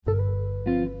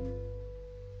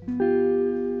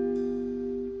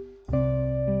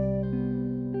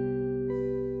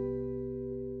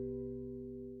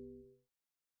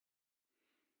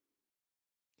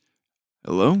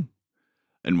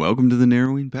Welcome to the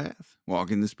Narrowing Path,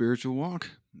 walking the spiritual walk.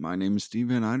 My name is Steve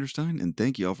Van Eiderstein, and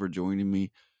thank you all for joining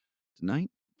me tonight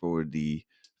for the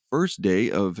first day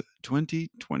of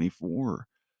 2024.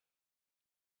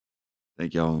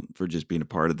 Thank y'all for just being a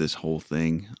part of this whole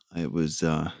thing. It was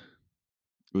a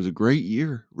great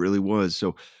year, really was.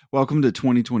 So, welcome to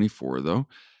 2024, though.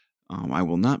 I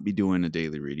will not be doing a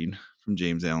daily reading from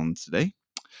James Allen today,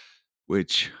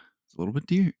 which is a little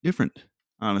bit different.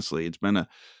 Honestly, it's been a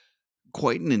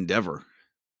quite an endeavor,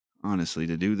 honestly,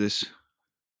 to do this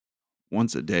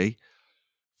once a day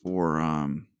for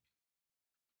an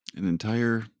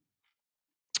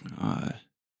uh,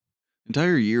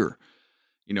 entire year,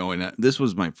 and this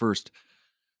was my first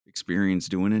experience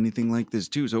doing anything like this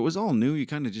too. So it was all new. You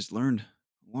kind of just learned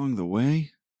along the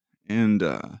way, and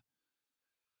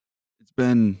it's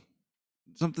been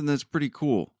something that's pretty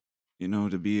cool,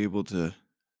 to be able to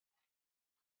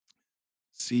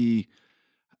see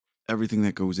everything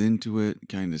that goes into it,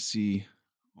 kind of see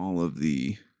all of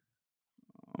the,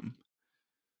 um,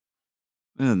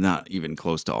 not even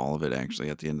close to all of it actually.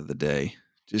 At the end of the day,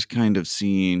 just kind of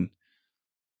seeing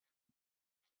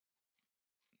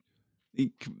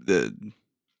the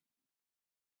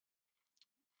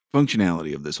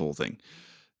functionality of this whole thing.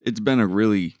 It's been a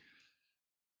really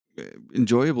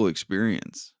enjoyable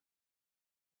experience,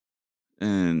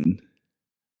 and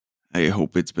I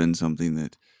hope it's been something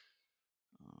that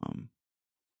um,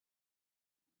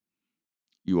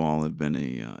 you all have been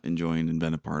enjoying and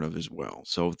been a part of as well.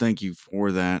 So thank you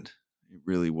for that. It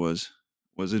really was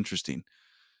interesting,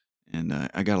 and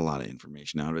I got a lot of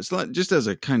information out of it. So just as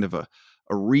a kind of a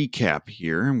recap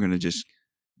here, I'm going to just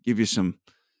give you some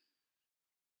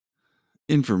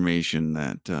information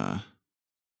that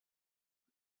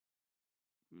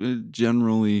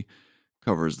generally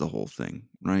covers the whole thing,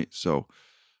 right? So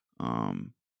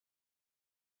um,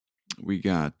 we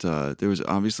got there was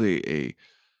obviously a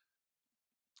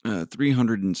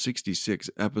 366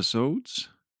 episodes,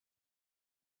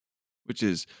 which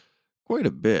is quite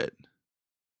a bit,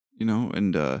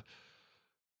 and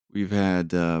we've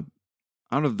had out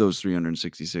of those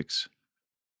 366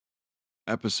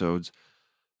 episodes,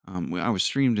 I was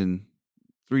streamed in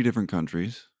three different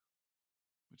countries,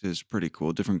 which is pretty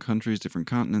cool. Different countries, different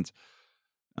continents.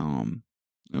 Um,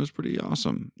 it was pretty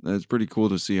awesome. It's pretty cool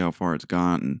to see how far it's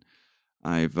gotten.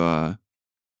 I've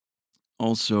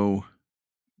also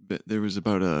there was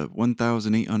about a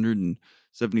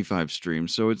 1,875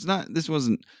 streams, so this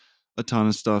wasn't a ton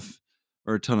of stuff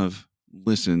or a ton of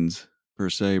listens per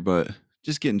se, but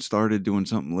just getting started doing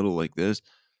something little like this,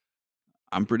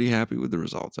 I'm pretty happy with the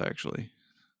results actually.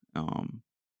 Um,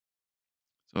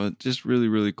 so it's just really,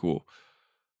 really cool.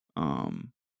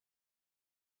 Um,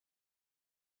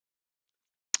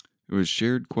 it was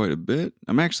shared quite a bit.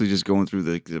 I'm actually just going through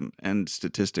the end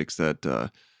statistics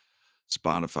that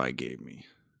Spotify gave me.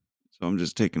 So I'm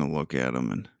just taking a look at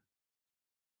them, and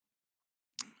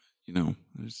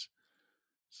there's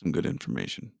some good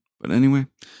information. But anyway,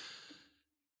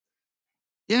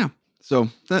 yeah. So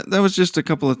that was just a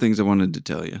couple of things I wanted to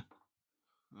tell you.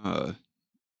 Uh,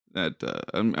 that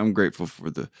I'm grateful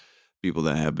for the people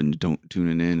that have been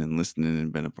tuning in and listening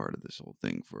and been a part of this whole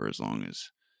thing for as long as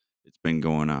it's been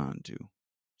going on too.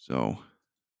 So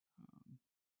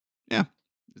yeah,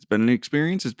 it's been an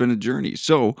experience. It's been a journey.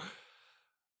 So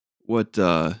what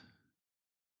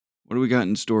what do we got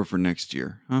in store for next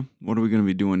year? Huh? What are we going to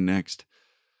be doing next?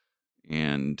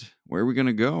 And where are we going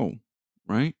to go?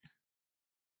 Right?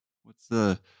 What's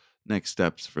the next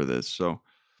steps for this? So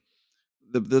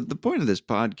the point of this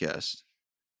podcast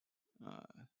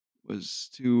uh, was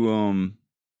to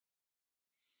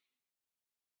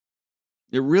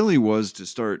it really was to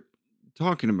start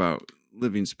talking about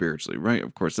living spiritually, right?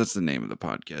 Of course, that's the name of the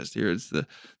podcast here. It's the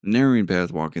Narrowing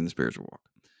Path, Walking the Spiritual Walk.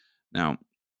 Now,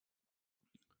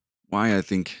 why I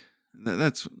think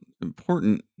that's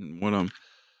important, and what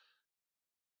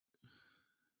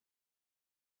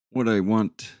I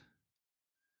want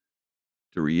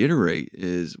to reiterate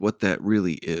is what that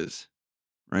really is,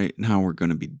 right? And how we're going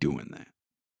to be doing that,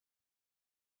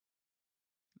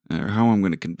 or how I'm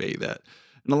going to convey that.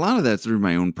 And a lot of that's through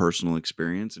my own personal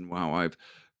experience and how I've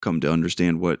come to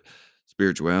understand what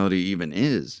spirituality even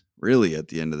is, really, at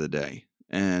the end of the day.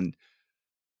 And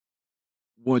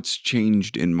what's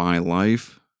changed in my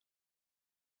life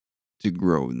to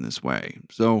grow in this way.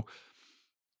 So,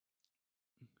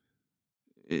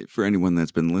 for anyone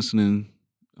that's been listening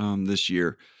this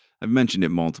year, I've mentioned it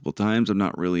multiple times. I'm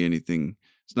not really anything,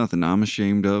 it's nothing I'm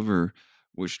ashamed of or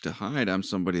wish to hide. I'm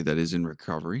somebody that is in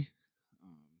recovery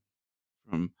um,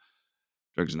 from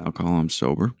drugs and alcohol. I'm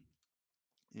sober,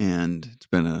 and it's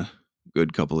been a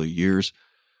good couple of years,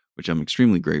 which I'm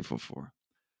extremely grateful for.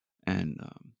 And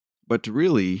but to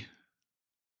really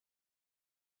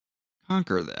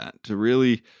conquer that, to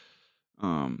really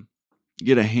um,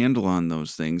 get a handle on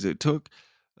those things, it took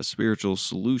a spiritual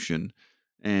solution,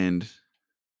 and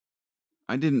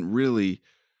I didn't really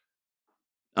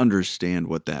understand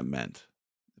what that meant.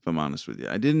 If I'm honest with you,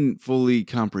 I didn't fully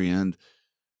comprehend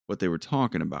what they were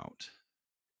talking about,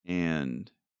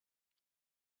 and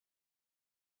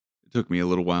it took me a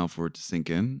little while for it to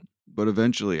sink in. But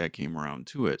eventually, I came around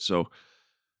to it. So,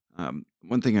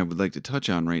 one thing I would like to touch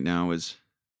on right now is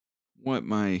what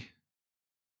my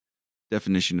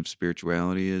definition of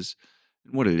spirituality is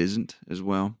and what it isn't as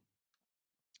well.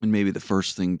 And maybe the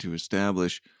first thing to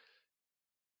establish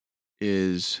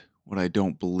is what I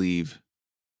don't believe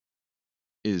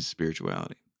is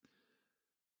spirituality.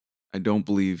 I don't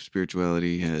believe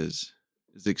spirituality has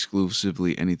is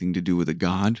exclusively anything to do with a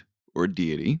god or a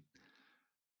deity.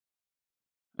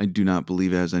 I do not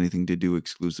believe it has anything to do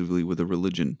exclusively with a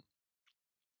religion.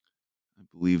 I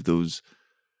believe those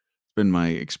it's been my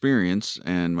experience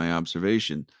and my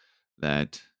observation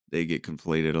that they get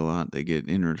conflated a lot. They get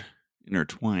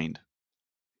intertwined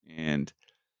and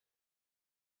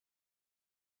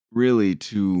really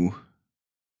to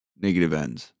negative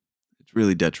ends. It's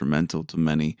really detrimental to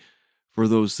many for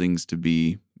those things to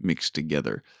be mixed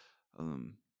together.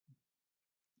 Um,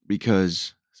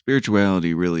 because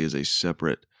spirituality really is a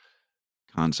separate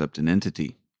concept and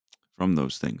entity from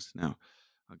those things. Now,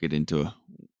 I'll get into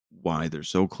why they're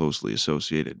so closely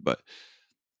associated, but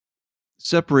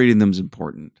separating them is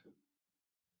important.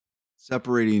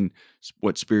 Separating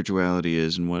what spirituality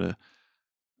is and what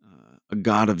a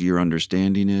God of your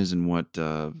understanding is and what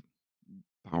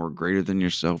power greater than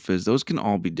yourself is, those can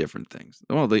all be different things.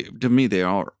 Well, they to me they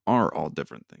are all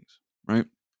different things, right?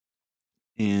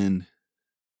 And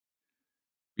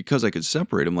because I could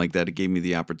separate them like that, it gave me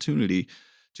the opportunity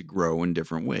to grow in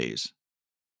different ways.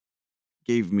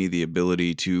 Gave me the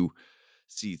ability to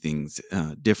see things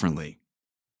differently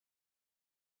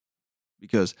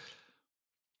because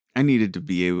I needed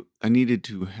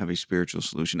to have a spiritual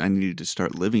solution. I needed to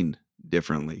start living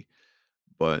differently.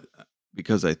 But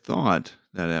because I thought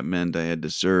that that meant I had to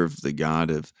serve the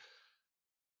God of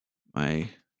my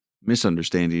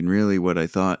misunderstanding, really what I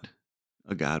thought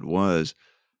a God was,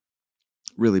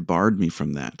 really barred me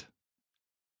from that.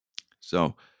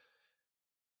 So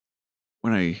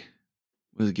when I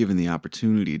was given the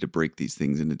opportunity to break these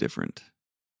things into different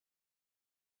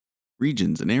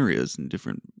regions and areas and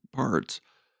different parts,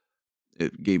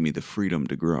 it gave me the freedom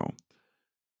to grow.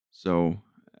 So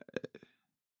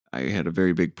I had a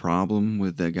very big problem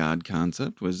with the God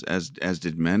concept, was as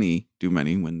did many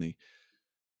when they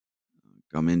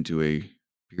come into a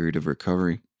period of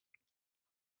recovery,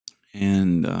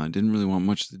 and didn't really want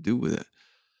much to do with it.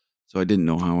 So I didn't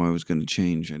know how I was going to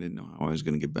change. I didn't know how I was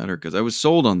going to get better because I was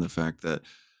sold on the fact that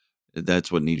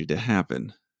that's what needed to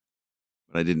happen,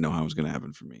 but I didn't know how it was going to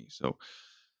happen for me. So,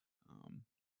 um,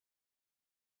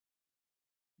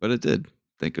 but it did,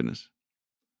 thank goodness.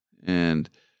 And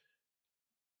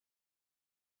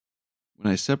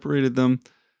when I separated them,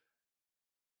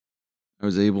 I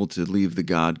was able to leave the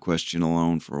God question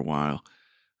alone for a while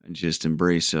and just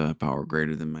embrace a power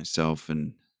greater than myself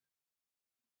and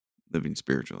living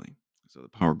spiritually. So the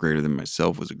power greater than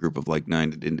myself was a group of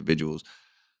like-minded individuals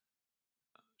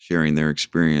sharing their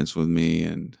experience with me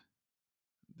and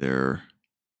their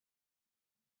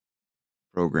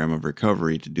program of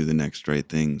recovery to do the next right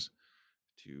things,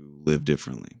 to live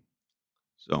differently.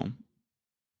 So,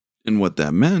 and what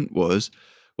that meant was,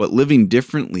 what living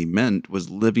differently meant was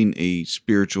living a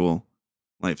spiritual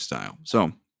lifestyle.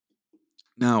 So,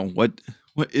 now what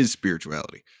is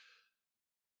spirituality?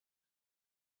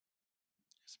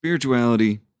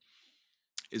 Spirituality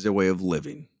is a way of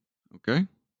living, okay?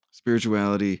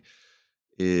 Spirituality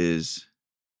is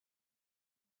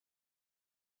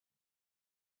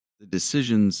the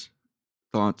decisions,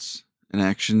 thoughts, and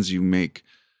actions you make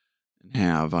and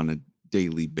have on a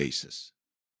daily basis,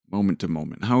 moment to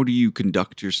moment. How do you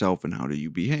conduct yourself and how do you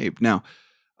behave? Now,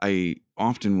 I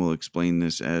often will explain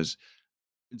this as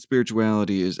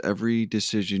spirituality is every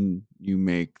decision you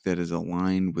make that is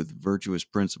aligned with virtuous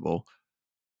principle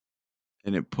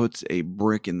and it puts a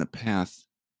brick in the path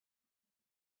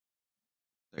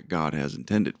that God has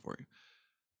intended for you.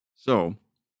 So,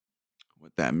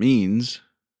 what that means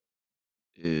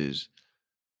is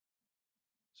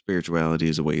spirituality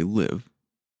is a way you live,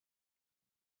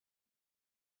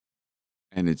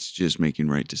 and it's just making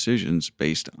right decisions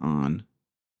based on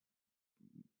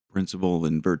principle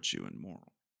and virtue and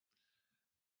moral.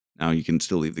 Now, you can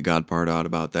still leave the God part out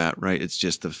about that, right? It's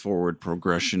just the forward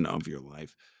progression of your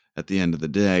life. at the end of the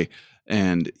day.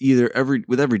 And either every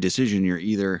with every decision, you're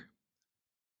either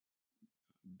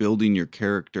building your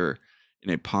character in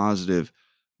a positive,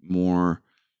 more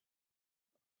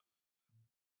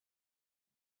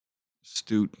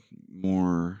astute,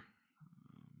 more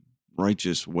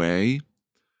righteous way,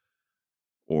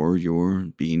 or you're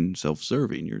being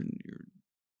self-serving. You're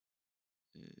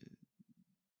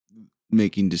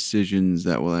making decisions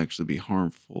that will actually be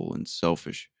harmful and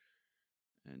selfish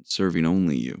and serving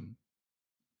only you,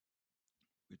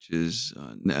 which is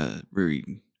very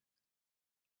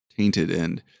tainted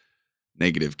and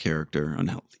negative character,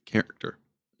 unhealthy character.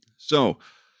 So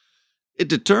it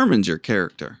determines your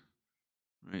character,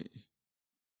 right?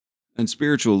 And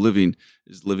spiritual living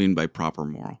is living by proper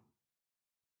moral.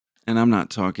 And I'm not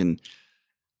talking,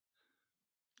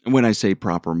 when I say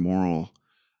proper moral,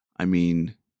 I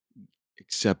mean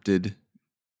accepted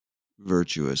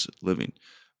virtuous living,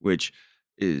 which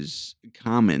is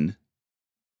common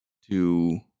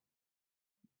to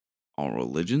all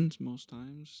religions most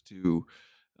times, to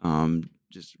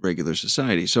just regular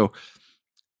society. So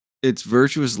it's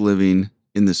virtuous living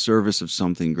in the service of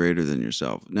something greater than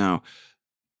yourself. Now,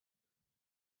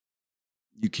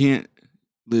 you can't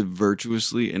live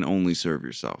virtuously and only serve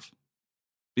yourself,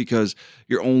 because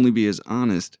you'll only be as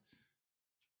honest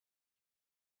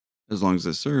as long as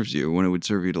it serves you. When it would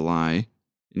serve you to lie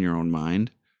in your own mind,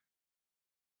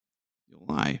 you'll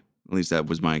lie. At least that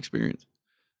was my experience.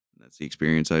 That's the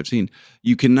experience I've seen.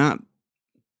 You cannot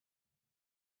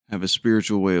have a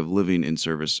spiritual way of living in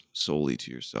service solely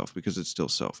to yourself, because it's still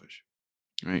selfish,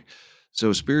 right?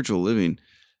 So spiritual living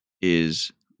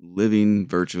is living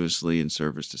virtuously in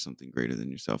service to something greater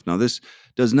than yourself. Now, this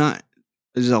does not,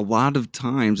 there's a lot of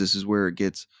times this is where it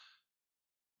gets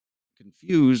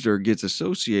confused or gets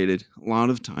associated. A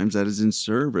lot of times that is in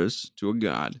service to a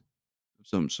god of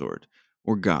some sort,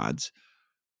 or gods.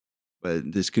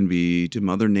 But this can be to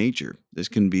Mother Nature. This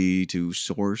can be to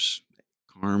source,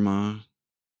 karma,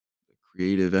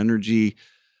 creative energy.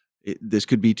 This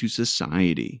could be to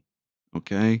society.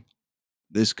 Okay.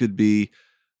 This could be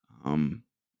um,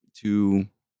 to,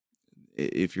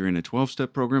 if you're in a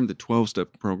 12-step program, the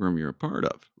 12-step program you're a part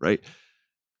of, right?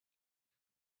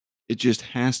 It just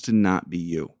has to not be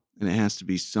you, and it has to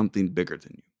be something bigger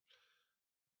than you,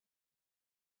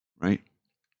 right?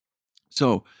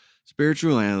 So,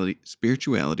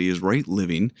 spirituality is right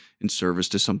living in service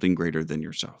to something greater than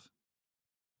yourself,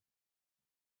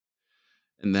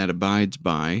 and that abides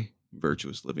by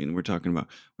virtuous living. We're talking about,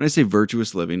 when I say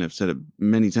virtuous living, I've said it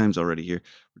many times already here.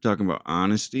 We're talking about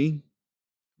honesty.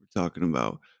 We're talking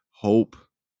about hope,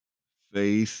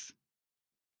 faith,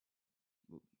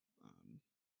 um,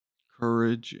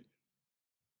 courage,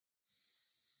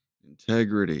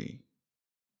 integrity.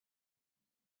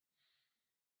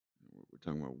 We're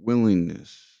talking about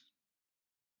willingness,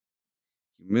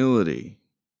 humility,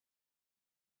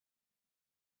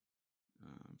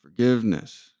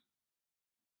 forgiveness,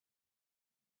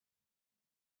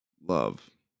 love,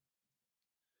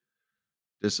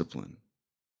 discipline,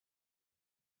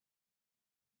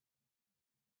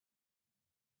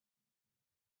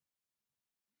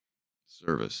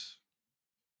 service.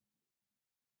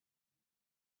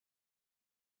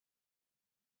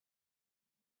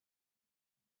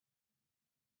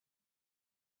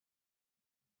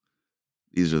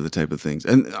 These are the type of things.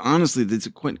 And honestly, this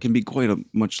can be quite a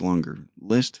much longer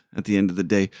list at the end of the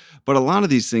day. But a lot of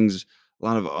these things, a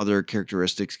lot of other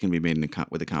characteristics can be made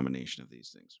with a combination of these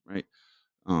things, right?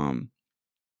 Um,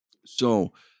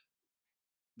 so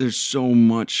there's so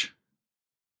much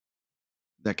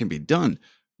that can be done,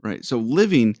 right? So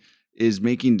living is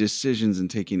making decisions and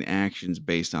taking actions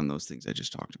based on those things I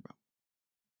just talked about,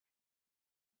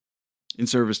 in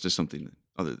service to something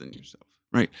other than yourself,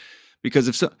 right? Because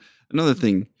if so, another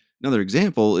thing, another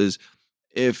example is,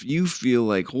 if you feel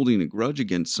like holding a grudge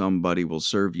against somebody will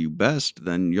serve you best,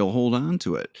 then you'll hold on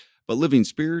to it. But living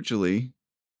spiritually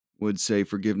would say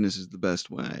forgiveness is the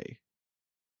best way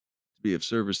to be of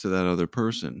service to that other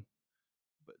person.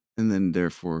 And then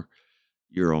therefore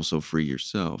you're also free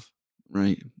yourself,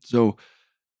 right? So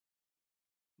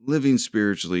living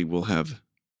spiritually will have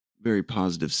very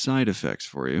positive side effects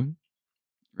for you,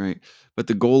 right? But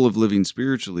the goal of living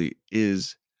spiritually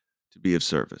is to be of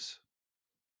service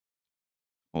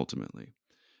ultimately.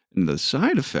 And the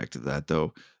side effect of that,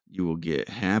 though, you will get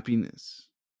happiness,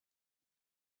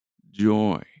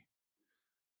 joy,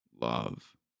 love,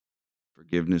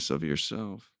 forgiveness of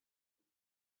yourself,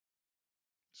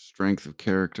 strength of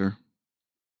character,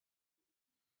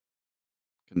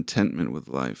 contentment with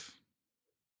life,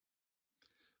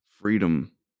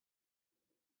 freedom.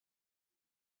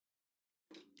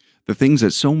 The things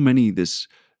that so many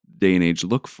day and age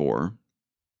look for,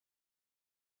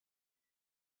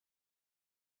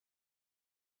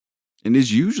 and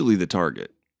is usually the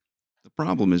target. The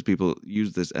problem is people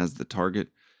use this as the target,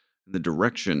 the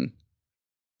direction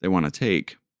they want to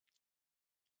take,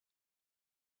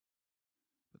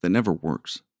 but that never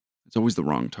works. It's always the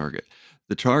wrong target.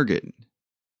 The target,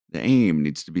 the aim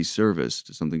needs to be service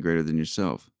to something greater than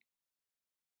yourself,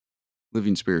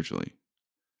 living spiritually.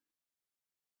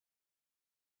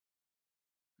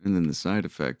 And then the side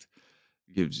effect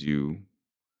gives you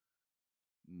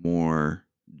more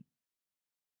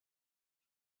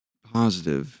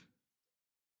positive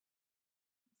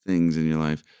things in your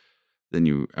life than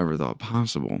you ever thought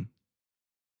possible.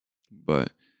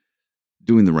 But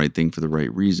doing the right thing for the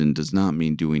right reason does not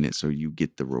mean doing it so you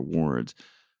get the rewards.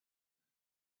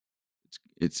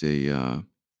 It's a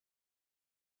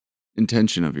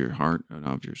intention of your heart and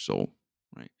of your soul,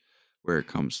 right? Where it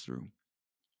comes through.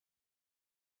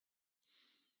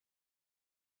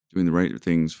 Doing the right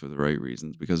things for the right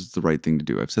reasons because it's the right thing to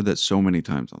do. I've said that so many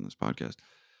times on this podcast.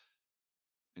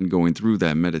 And going through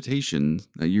that meditation,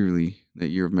 that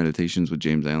year of meditations with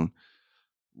James Allen,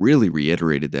 really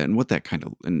reiterated that and what that kind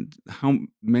of and how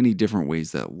many different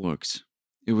ways that looks.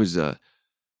 It was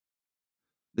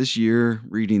this year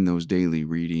reading those daily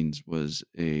readings was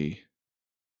a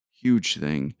huge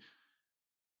thing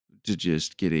to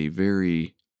just get a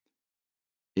very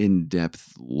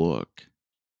in-depth look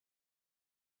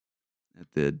at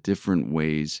the different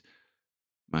ways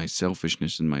my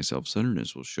selfishness and my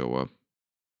self-centeredness will show up,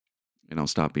 and I'll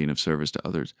stop being of service to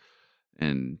others.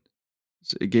 And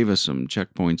it gave us some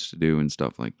checkpoints to do and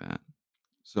stuff like that.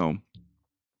 So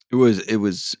it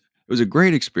was a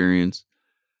great experience,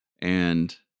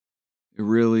 and it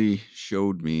really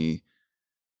showed me,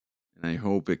 and I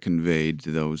hope it conveyed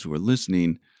to those who are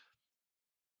listening,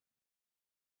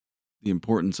 the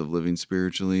importance of living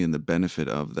spiritually and the benefit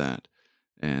of that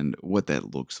and what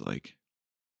that looks like,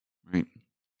 right?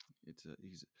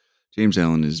 James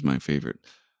Allen is my favorite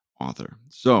author.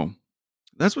 So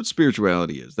that's what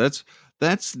spirituality is. That's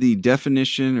the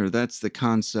definition, or that's the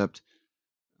concept,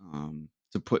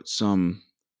 to put some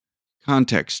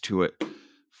context to it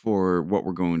for what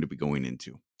we're going to be going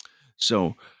into.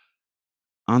 So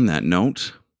on that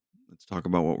note, let's talk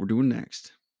about what we're doing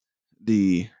next.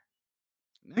 The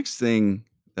next thing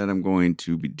that I'm going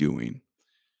to be doing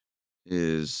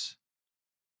is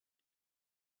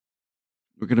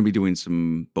we're going to be doing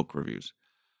some book reviews.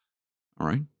 All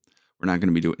right. We're not going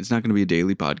to be doing, it's not going to be a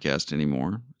daily podcast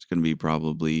anymore. It's going to be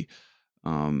probably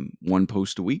one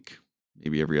post a week,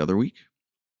 maybe every other week.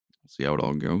 We'll see how it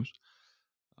all goes.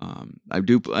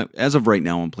 As of right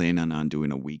now, I'm planning on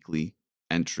doing a weekly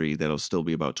entry that'll still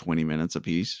be about 20 minutes a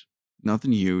piece.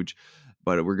 Nothing huge,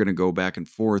 but we're going to go back and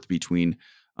forth between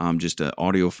just an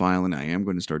audio file, and I am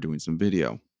going to start doing some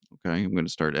video. Okay. I'm going to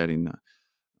start adding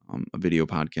a video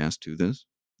podcast to this,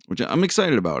 which I'm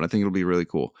excited about. I think it'll be really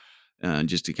cool,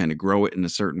 just to kind of grow it in a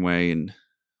certain way and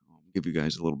give you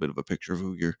guys a little bit of a picture of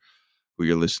who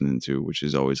you're listening to, which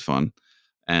is always fun.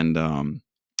 And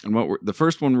the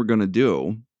first one we're going to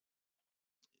do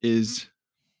is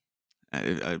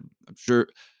I'm sure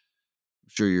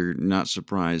you're not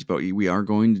surprised, but we are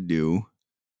going to do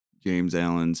James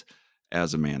Allen's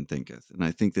As a Man Thinketh, and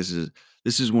I think this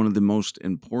is one of the most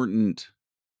important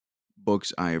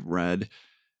books I have read.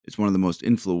 It's one of the most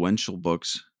influential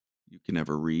books you can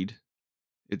ever read.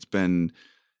 It's been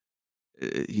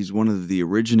he's one of the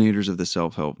originators of the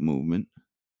self-help movement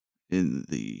in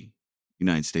the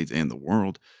United States and the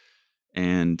world,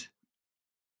 and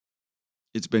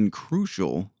it's been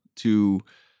crucial to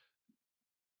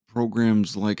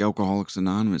programs like Alcoholics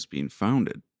Anonymous being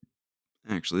founded.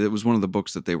 Actually, it was one of the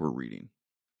books that they were reading.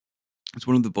 It's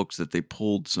one of the books that they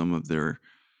pulled some of their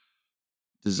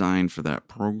design for that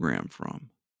program from.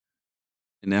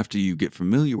 And after you get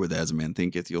familiar with As a Man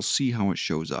Thinketh, you'll see how it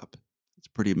shows up. It's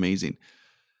pretty amazing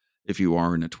if you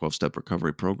are in a 12-step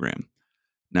recovery program.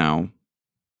 Now,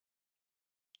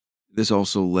 this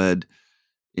also led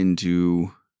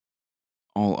into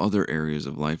all other areas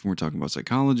of life. We're talking about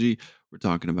psychology. We're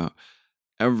talking about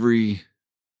every,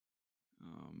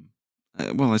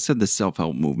 well, I said the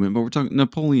self-help movement, but we're talking,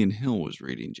 Napoleon Hill was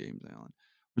reading James Allen.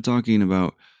 We're talking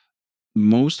about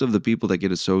most of the people that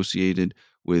get associated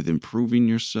with improving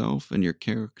yourself and your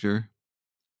character,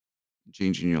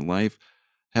 changing your life,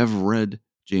 have read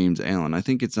James Allen. I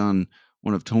think it's on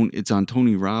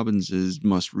Tony Robbins's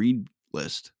must-read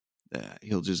list. That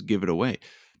he'll just give it away.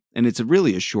 And it's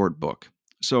really a short book.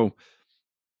 So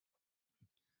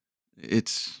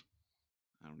it's,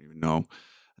 I don't even know.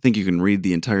 I think you can read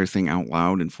the entire thing out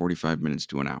loud in 45 minutes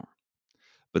to an hour.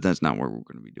 But that's not what we're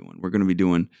going to be doing. We're going to be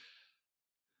doing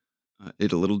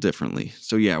it a little differently.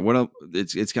 So yeah,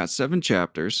 it's got 7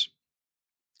 chapters,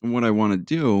 and what I want to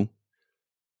do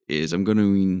is I'm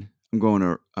going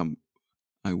to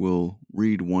I will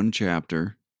read one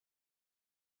chapter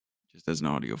just as an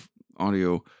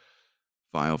audio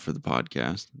file for the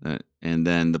podcast. And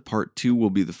then the part 2 will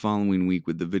be the following week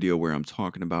with the video where I'm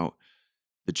talking about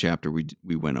the chapter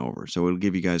we went over. So it'll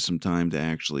give you guys some time to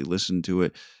actually listen to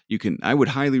it. I would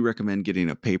highly recommend getting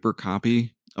a paper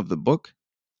copy of the book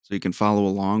so you can follow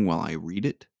along while I read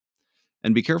it.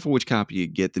 And be careful which copy you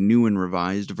get. The new and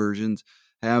revised versions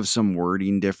have some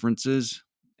wording differences,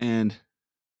 and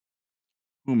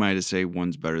who am I to say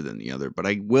one's better than the other? But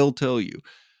I will tell you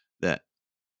that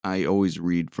I always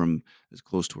read from as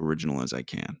close to original as I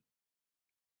can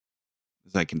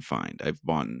find. I've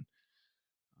bought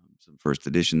some first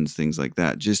editions, things like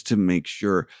that, just to make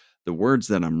sure the words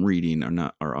that I'm reading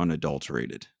are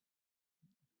unadulterated.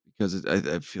 Because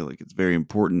I feel like it's very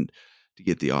important to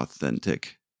get the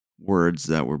authentic words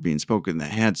that were being spoken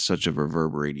that had such a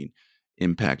reverberating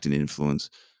impact and influence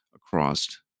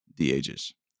across the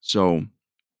ages. So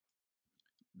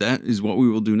that is what we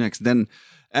will do next. Then,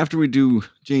 after we do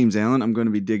James Allen, I'm going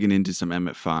to be digging into some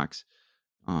Emmett Fox,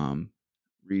 um,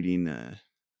 reading a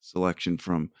selection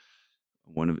from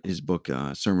one of his book,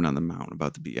 Sermon on the Mount,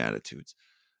 about the Beatitudes,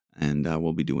 and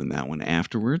we'll be doing that one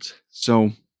afterwards.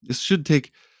 So this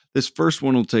first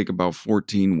one will take about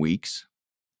 14 weeks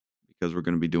because we're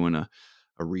going to be doing a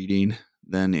reading,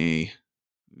 then a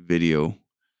video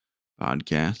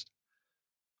podcast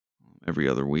every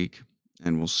other week,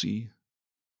 and we'll see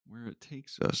where it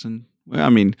takes us. And well, I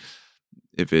mean,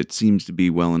 if it seems to be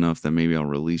well enough, then maybe I'll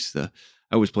release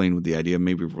I was playing with the idea of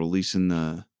maybe releasing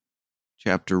the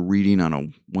chapter reading on a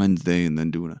Wednesday and then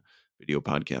doing a video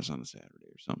podcast on a Saturday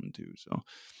or something too. So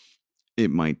it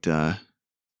might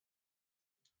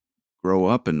grow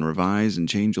up and revise and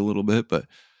change a little bit, but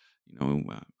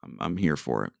I'm here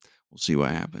for it. We'll see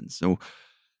what happens. So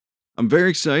I'm very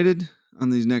excited on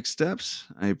these next steps.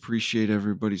 I appreciate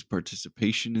everybody's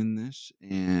participation in this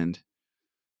and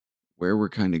where we're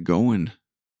kind of going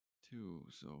too.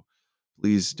 So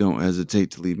please don't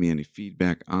hesitate to leave me any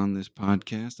feedback on this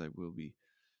podcast. I will be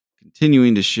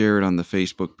continuing to share it on the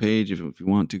Facebook page. If you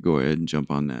want to, go ahead and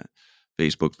jump on that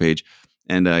Facebook page.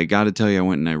 And I got to tell you, I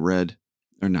went and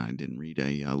I didn't read.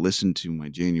 I listened to my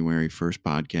January 1st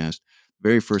podcast,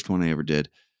 very first one I ever did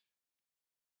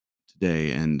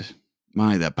today. And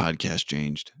that podcast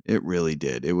changed. It really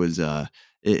did. It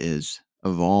is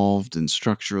evolved and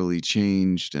structurally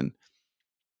changed. And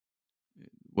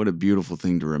what a beautiful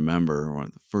thing to remember.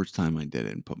 The first time I did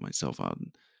it and put myself out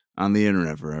on the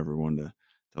internet for everyone to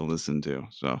listen to.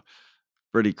 So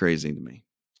pretty crazy to me,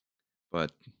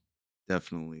 but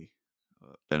definitely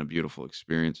been a beautiful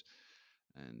experience,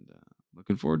 and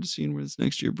looking forward to seeing where this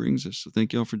next year brings us. So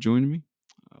thank y'all for joining me.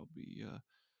 I'll be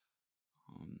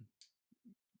um,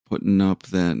 putting up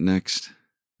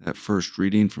that first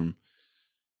reading from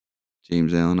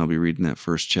James Allen. I'll be reading that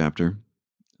first chapter.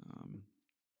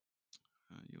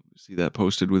 You'll see that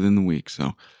posted within the week.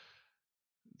 So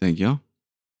thank y'all.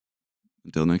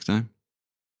 Until next time.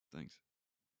 Thanks.